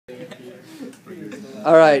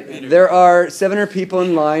All right, there are 700 people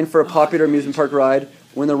in line for a popular amusement park ride.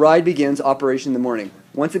 When the ride begins, operation in the morning.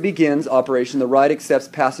 Once it begins operation, the ride accepts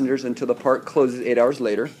passengers until the park closes 8 hours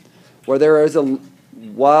later. While there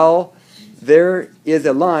is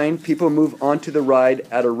a line, people move onto the ride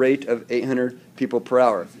at a rate of 800 people per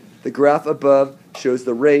hour. The graph above shows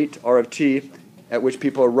the rate, R of t, at which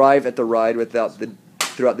people arrive at the ride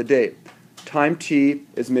throughout the day. Time t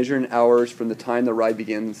is measured in hours from the time the ride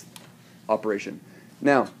begins operation.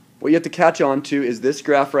 Now, what you have to catch on to is this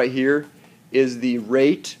graph right here is the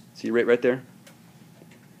rate, see rate right there,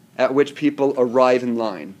 at which people arrive in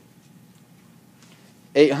line.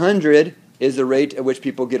 800 is the rate at which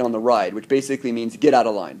people get on the ride, which basically means get out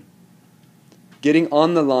of line. Getting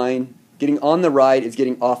on the ride is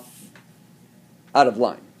getting out of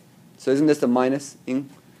line. So isn't this a minus? Isn't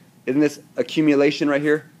this accumulation right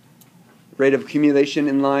here? Rate of accumulation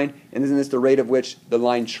in line, and isn't this the rate of which the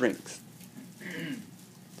line shrinks?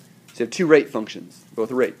 So you have two rate functions,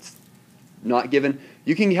 both rates. Not given.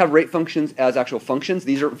 You can have rate functions as actual functions.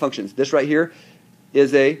 These are functions. This right here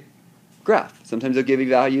is a graph. Sometimes they'll give you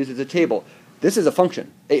values as a table. This is a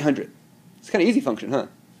function, 800. It's kind of easy function, huh?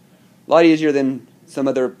 A lot easier than some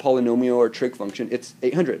other polynomial or trig function. It's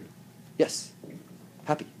 800. Yes.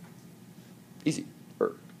 Happy. Easy.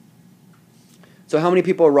 So how many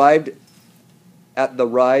people arrived at the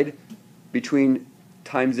ride between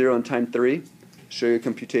time 0 and time 3? Show you a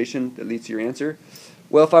computation that leads to your answer.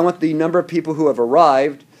 Well, if I want the number of people who have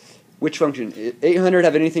arrived, which function? 800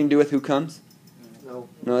 have anything to do with who comes? No.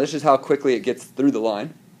 No, this is how quickly it gets through the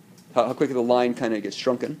line. How quickly the line kind of gets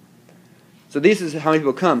shrunken. So this is how many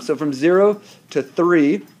people come. So from 0 to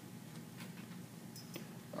 3,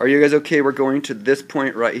 are you guys okay? We're going to this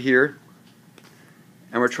point right here,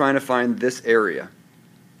 and we're trying to find this area.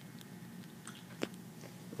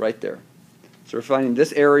 Right there. So we're finding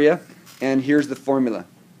this area, and here's the formula.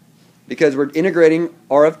 Because we're integrating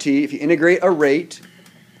R of t, if you integrate a rate,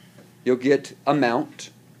 you'll get amount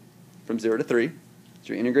from 0 to 3. So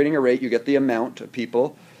you're integrating a rate, you get the amount of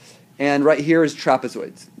people. And right here is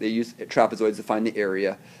trapezoids. They use trapezoids to find the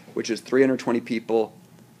area, which is 320 people.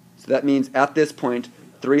 So that means at this point,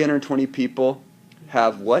 320 people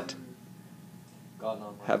have what?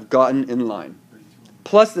 Have gotten in line.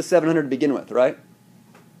 Plus the 700 to begin with, right?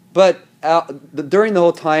 But during the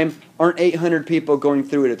whole time, aren't 800 people going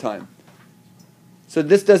through at a time? So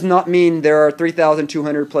this does not mean there are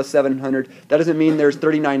 3,200 plus 700. That doesn't mean there's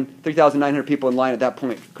 3,900 people in line at that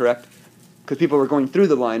point, correct? Because people were going through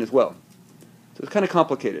the line as well. So it's kind of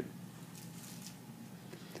complicated.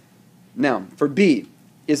 Now, for B,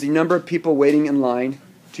 is the number of people waiting in line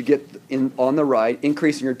to get on the ride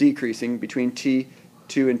increasing or decreasing between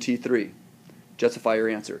T2 and T3? Justify your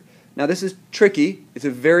answer. Now this is tricky. It's a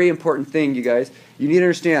very important thing, you guys. You need to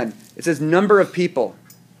understand. It says number of people,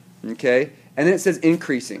 okay? And then it says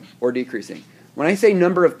increasing or decreasing. When I say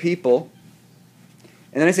number of people,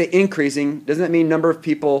 and then I say increasing, doesn't that mean number of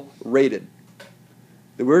people rated?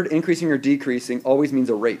 The word increasing or decreasing always means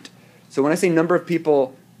a rate. So when I say number of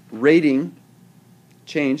people rating,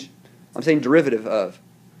 change, I'm saying derivative of.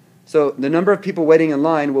 So the number of people waiting in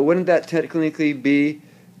line, well, wouldn't that technically be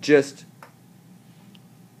just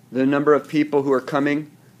the number of people who are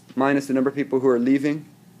coming minus the number of people who are leaving?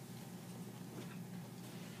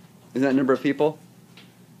 Isn't that number of people?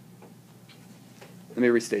 Let me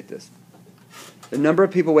restate this. The number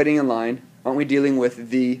of people waiting in line, aren't we dealing with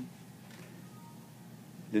the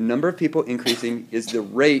number of people increasing is the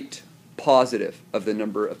rate positive of the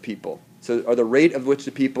number of people. So are the rate of which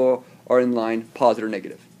the people are in line positive or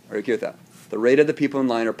negative? Are you okay with that? The rate of the people in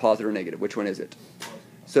line are positive or negative. Which one is it?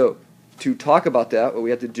 So to talk about that, what we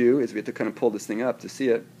have to do is we have to kind of pull this thing up to see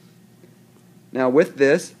it. Now with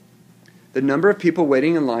this, the number of people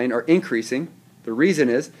waiting in line are increasing. The reason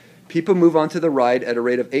is people move onto the ride at a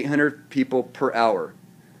rate of 800 people per hour.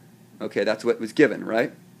 Okay, that's what was given,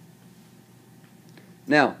 right?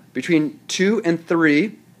 Now, between 2 and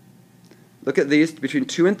 3, look at these. Between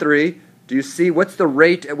 2 and 3, do you see what's the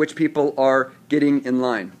rate at which people are getting in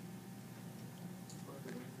line?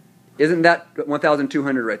 Isn't that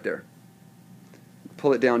 1,200 right there?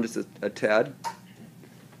 Pull it down just a tad.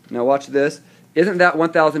 Now watch this. Isn't that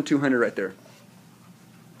 1,200 right there?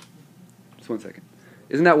 Just 1 second.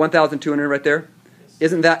 Isn't that 1,200 right there?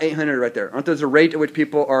 Isn't that 800 right there? Aren't those the rate at which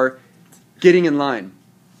people are getting in line?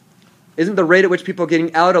 Isn't the rate at which people are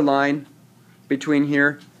getting out of line between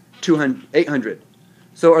here 800?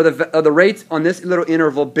 So are the rates on this little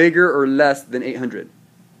interval bigger or less than 800?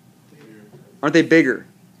 Aren't they bigger?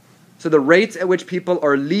 So the rates at which people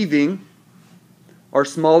are leaving are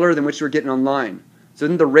smaller than which you're getting online. So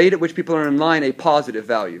isn't the rate at which people are in line a positive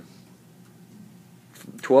value?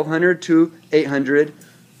 1200 to 800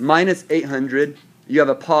 minus 800, you have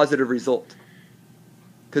a positive result.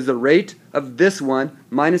 Because the rate of this one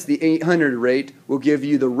minus the 800 rate will give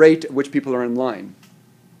you the rate at which people are in line.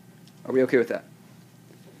 Are we okay with that?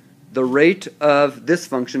 The rate of this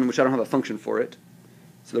function, which I don't have a function for it,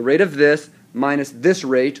 so the rate of this minus this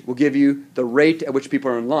rate will give you the rate at which people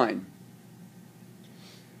are in line.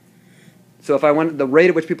 So if I want the rate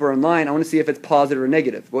at which people are in line, I want to see if it's positive or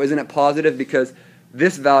negative. Well, isn't it positive because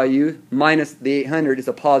this value minus the 800 is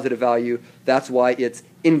a positive value? That's why it's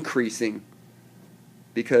increasing,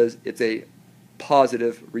 because it's a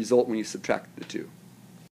positive result when you subtract the two.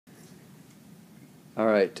 All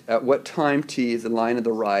right, at what time t is the line of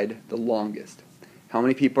the ride the longest? How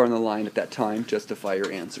many people are on the line at that time? Justify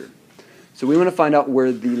your answer. So we want to find out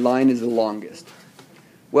where the line is the longest.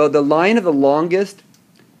 Well, the line of the longest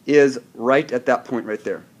is right at that point right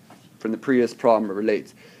there. From the previous problem it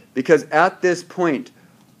relates. Because at this point,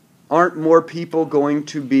 aren't more people going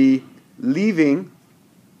to be leaving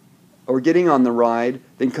or getting on the ride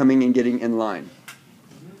than coming and getting in line?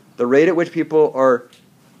 The rate at which people are,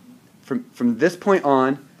 from this point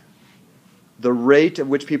on, the rate at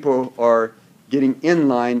which people are getting in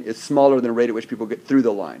line is smaller than the rate at which people get through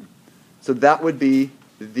the line. So that would be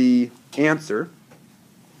the answer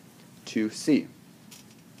to C.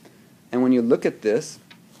 And when you look at this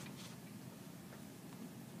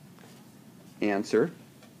answer,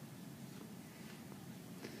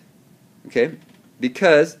 okay,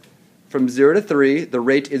 because from 0 to 3, the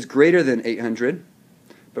rate is greater than 800,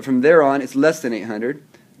 but from there on, it's less than 800.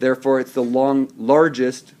 Therefore, it's the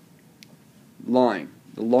largest line.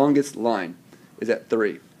 The longest line is at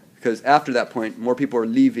 3. Because after that point, more people are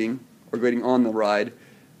leaving or getting on the ride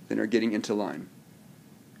than are getting into line.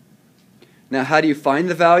 Now, how do you find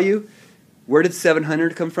the value? Where did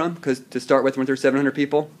 700 come from? Because to start with, weren't there 700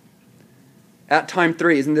 people? At time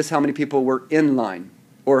 3, isn't this how many people were in line?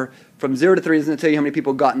 Or from 0 to 3, doesn't it tell you how many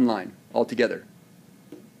people got in line altogether?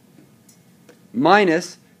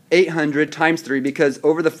 Minus 800 times 3, because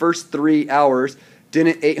over the first 3 hours,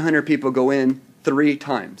 didn't 800 people go in 3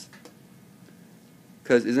 times?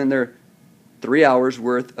 Because isn't there 3 hours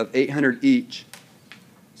worth of 800 each?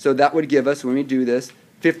 So that would give us, when we do this,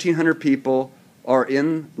 1,500 people are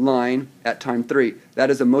in line at time 3. That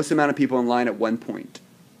is the most amount of people in line at one point.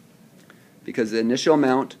 Because the initial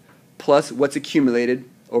amount plus what's accumulated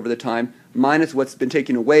over the time minus what's been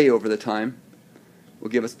taken away over the time will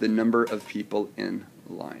give us the number of people in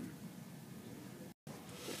line.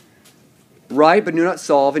 Write but do not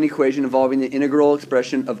solve an equation involving the integral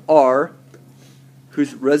expression of r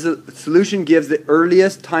whose solution gives the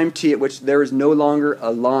earliest time t at which there is no longer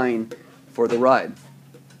a line for the ride.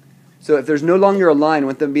 So if there's no longer a line,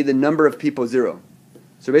 want them to be the number of people 0.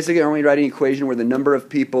 So basically, I'm only writing an equation where the number of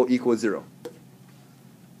people equals 0.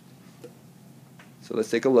 So let's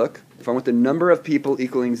take a look. If I want the number of people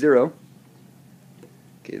equaling 0,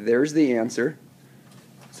 okay, there's the answer.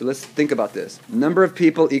 So let's think about this. Number of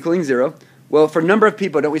people equaling 0. Well, for number of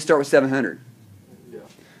people, don't we start with 700? Yeah.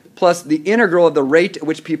 Plus the integral of the rate at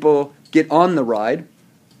which people get on the ride.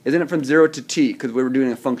 Isn't it from 0 to t? Because we were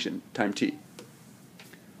doing a function, time t.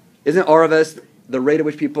 Isn't r of s the rate at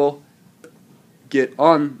which people get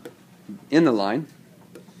on in the line?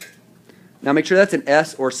 Now make sure that's an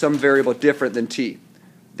s or some variable different than t.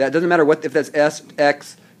 That doesn't matter what if that's s,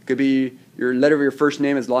 x, it could be your letter of your first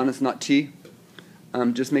name as long as it's not t.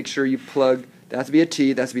 Just make sure you plug, that has to be a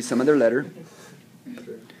t, that has to be some other letter.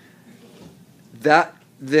 That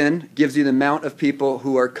then gives you the amount of people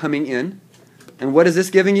who are coming in. And what is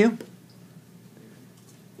this giving you?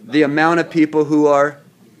 The amount of people who are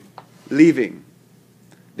leaving.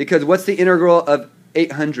 Because what's the integral of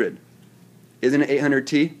 800? Isn't it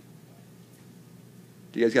 800t?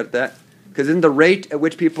 Do you guys got that? Because isn't the rate at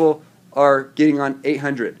which people are getting on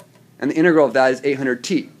 800? And the integral of that is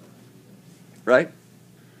 800t. Right?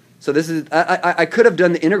 So this is, I could have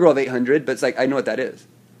done the integral of 800, but it's like, I know what that is.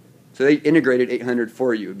 So they integrated 800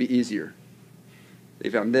 for you. It would be easier. They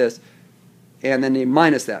found this. And then they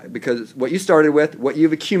minus that, because what you started with, what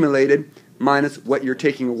you've accumulated, minus what you're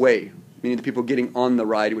taking away, meaning the people getting on the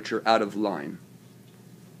ride which are out of line.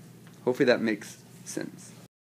 Hopefully that makes sense.